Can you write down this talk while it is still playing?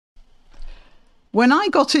When I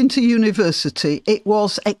got into university, it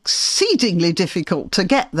was exceedingly difficult to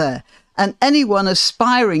get there, and anyone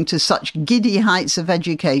aspiring to such giddy heights of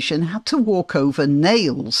education had to walk over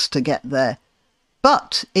nails to get there.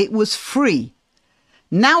 But it was free.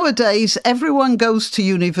 Nowadays, everyone goes to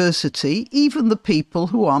university, even the people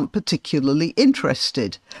who aren't particularly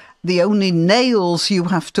interested. The only nails you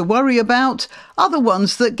have to worry about are the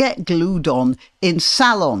ones that get glued on in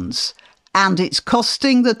salons, and it's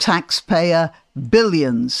costing the taxpayer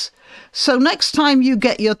billions. So next time you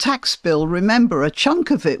get your tax bill, remember a chunk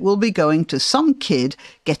of it will be going to some kid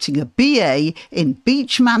getting a BA in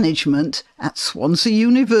beach management at Swansea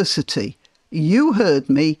University. You heard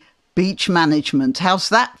me. Beach management. How's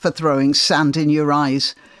that for throwing sand in your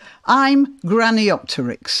eyes? I'm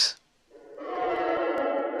Graniopteryx.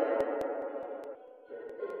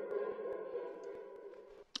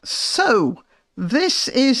 So, this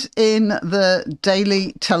is in the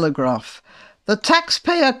Daily Telegraph. The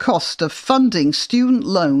taxpayer cost of funding student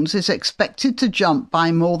loans is expected to jump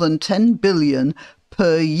by more than 10 billion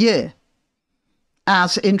per year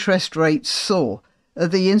as interest rates soar.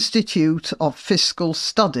 The Institute of Fiscal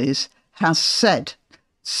Studies has said.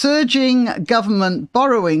 Surging government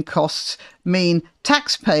borrowing costs mean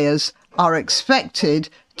taxpayers are expected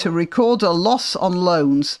to record a loss on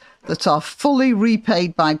loans that are fully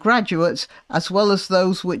repaid by graduates as well as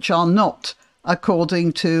those which are not,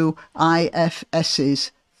 according to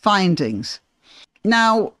IFS's findings.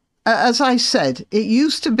 Now, as I said, it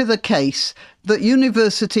used to be the case that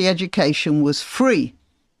university education was free.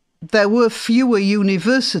 There were fewer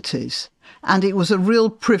universities, and it was a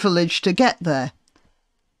real privilege to get there.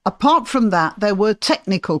 Apart from that, there were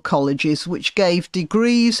technical colleges which gave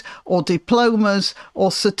degrees or diplomas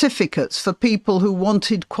or certificates for people who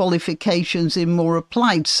wanted qualifications in more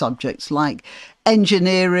applied subjects like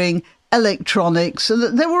engineering, electronics.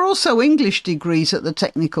 There were also English degrees at the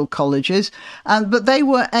technical colleges, but they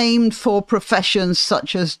were aimed for professions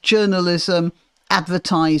such as journalism,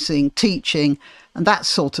 advertising, teaching, and that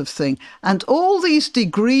sort of thing. And all these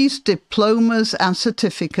degrees, diplomas and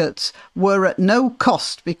certificates were at no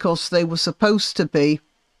cost because they were supposed to be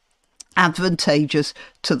advantageous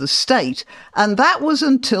to the state. And that was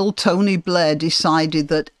until Tony Blair decided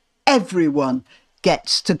that everyone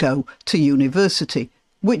gets to go to university,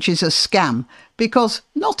 which is a scam because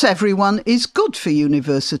not everyone is good for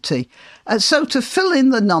university. So to fill in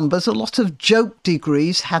the numbers, a lot of joke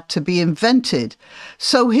degrees had to be invented.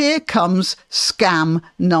 So here comes scam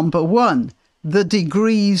number one, the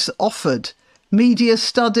degrees offered. Media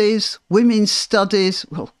studies, women's studies,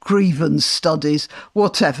 well, grievance studies,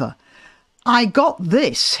 whatever. I got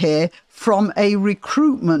this here from a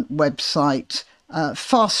recruitment website,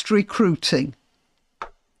 Fast Recruiting.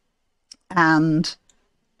 And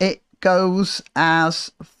it goes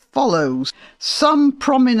as follows. Some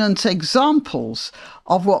prominent examples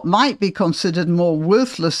of what might be considered more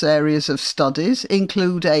worthless areas of studies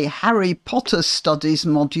include a Harry Potter studies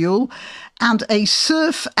module and a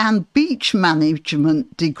surf and beach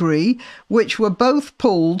management degree, which were both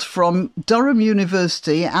pulled from Durham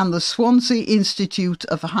University and the Swansea Institute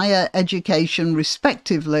of Higher Education,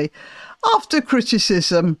 respectively, after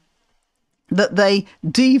criticism that they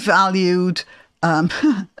devalued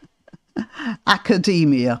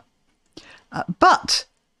academia. But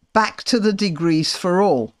back to the degrees for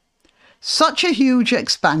all. Such a huge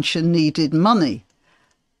expansion needed money.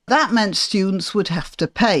 That meant students would have to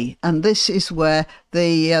pay, and this is where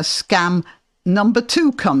the scam number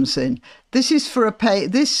two comes in. This is for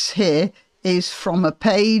this here is from a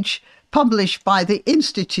page published by the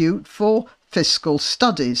Institute for Fiscal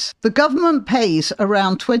Studies. The government pays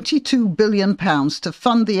around £22 billion to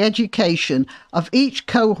fund the education of each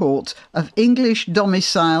cohort of English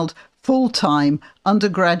domiciled full-time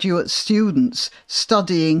undergraduate students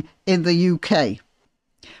studying in the UK.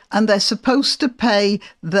 And they're supposed to pay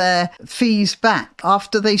their fees back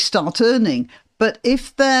after they start earning. But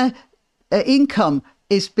if their income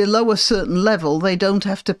is below a certain level, they don't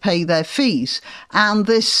have to pay their fees. And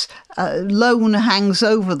this loan hangs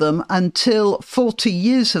over them until 40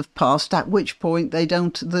 years have passed, at which point they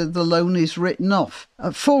don't. The loan is written off.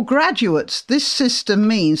 For graduates, this system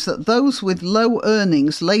means that those with low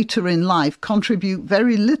earnings later in life contribute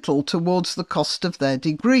very little towards the cost of their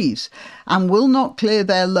degrees and will not clear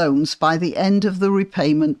their loans by the end of the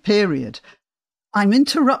repayment period. I'm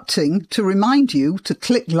interrupting to remind you to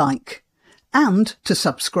click like and to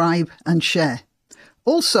subscribe and share.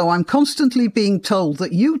 Also, I'm constantly being told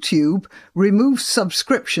that YouTube removes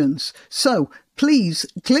subscriptions, so please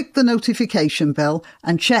click the notification bell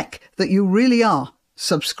and check that you really are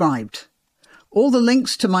subscribed. All the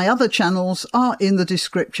links to my other channels are in the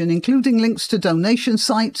description, including links to donation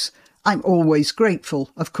sites. I'm always grateful,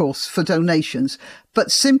 of course, for donations,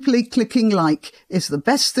 but simply clicking like is the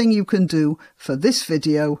best thing you can do for this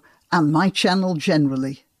video and my channel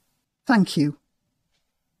generally. Thank you.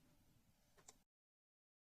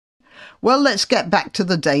 Well, let's get back to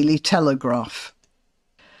the Daily Telegraph.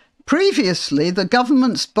 Previously, the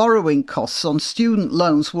government's borrowing costs on student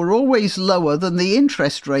loans were always lower than the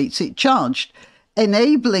interest rates it charged,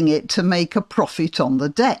 enabling it to make a profit on the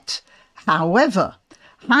debt. However,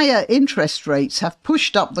 higher interest rates have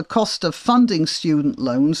pushed up the cost of funding student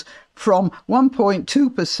loans from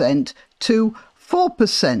 1.2% to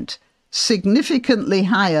 4%, significantly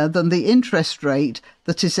higher than the interest rate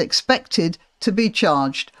that is expected to be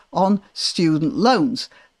charged on student loans.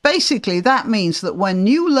 Basically, that means that when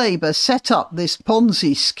New Labour set up this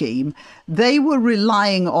Ponzi scheme, they were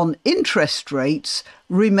relying on interest rates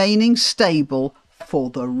remaining stable for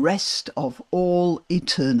the rest of all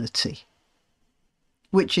eternity,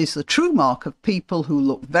 which is the true mark of people who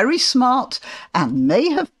look very smart and may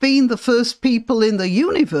have been the first people in the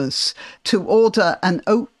universe to order an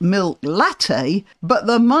oat milk latte, but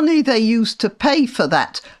the money they used to pay for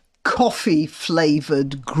that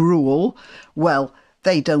coffee-flavoured gruel, well,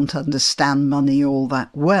 they don't understand money all that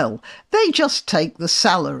well. They just take the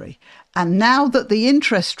salary. And now that the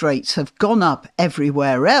interest rates have gone up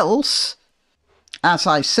everywhere else, as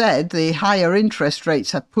I said, the higher interest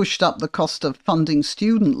rates have pushed up the cost of funding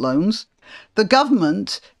student loans, the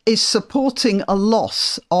government is supporting a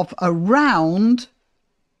loss of around,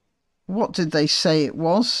 what did they say it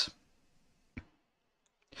was?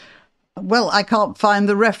 Well, I can't find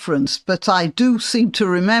the reference, but I do seem to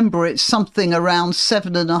remember it's something around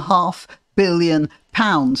 £7.5 billion.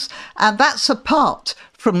 And that's apart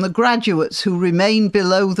from the graduates who remain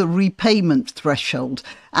below the repayment threshold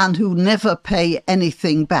and who never pay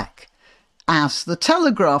anything back. As the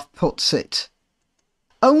Telegraph puts it,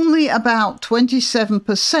 only about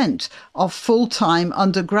 27% of full-time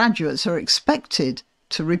undergraduates are expected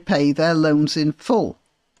to repay their loans in full.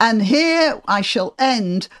 And here I shall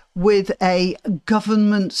end with a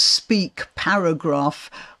government speak paragraph,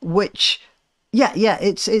 which,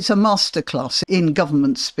 it's a masterclass in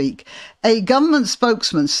government speak. A government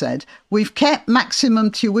spokesman said, "We've kept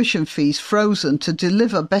maximum tuition fees frozen to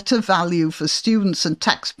deliver better value for students and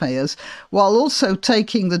taxpayers, while also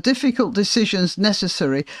taking the difficult decisions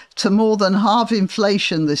necessary to more than halve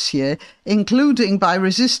inflation this year, including by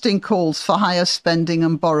resisting calls for higher spending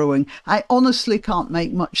and borrowing." I honestly can't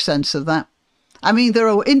make much sense of that. I mean, there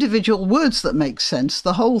are individual words that make sense.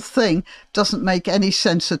 The whole thing doesn't make any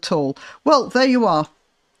sense at all. Well, there you are.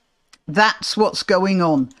 That's what's going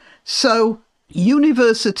on. So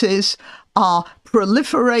universities are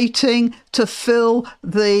proliferating to fill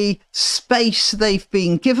the space they've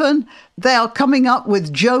been given. They are coming up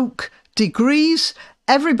with joke degrees.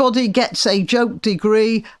 Everybody gets a joke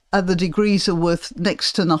degree, and the degrees are worth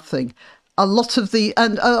next to nothing. A lot of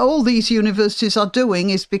all these universities are doing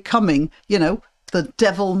is becoming, the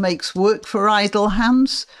devil makes work for idle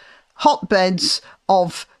hands, hotbeds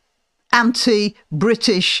of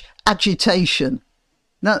anti-British agitation.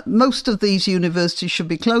 Now, most of these universities should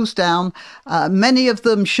be closed down. Many of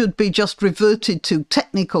them should be just reverted to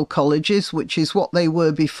technical colleges, which is what they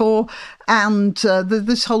were before. And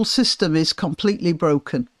this whole system is completely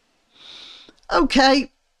broken.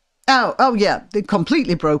 Okay. Oh yeah, they're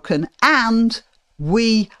completely broken. And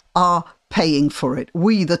we are paying for it.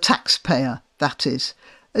 We, the taxpayer, that is.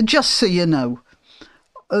 Just so you know.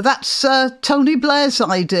 That's Tony Blair's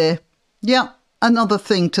idea. Yeah, another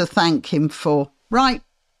thing to thank him for. Right,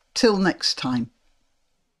 till next time.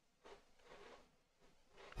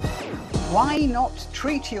 Why not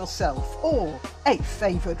treat yourself or a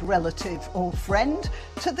favoured relative or friend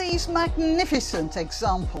to these magnificent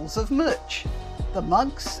examples of merch? The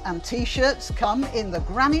mugs and t-shirts come in the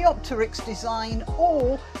Graniopteryx design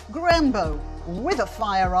or Granbow with a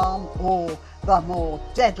firearm or the more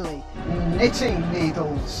deadly knitting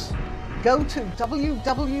needles. Go to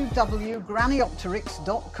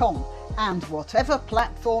www.graniopteryx.com and whatever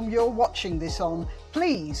platform you're watching this on,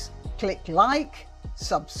 please click like,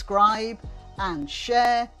 subscribe and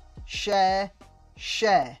share.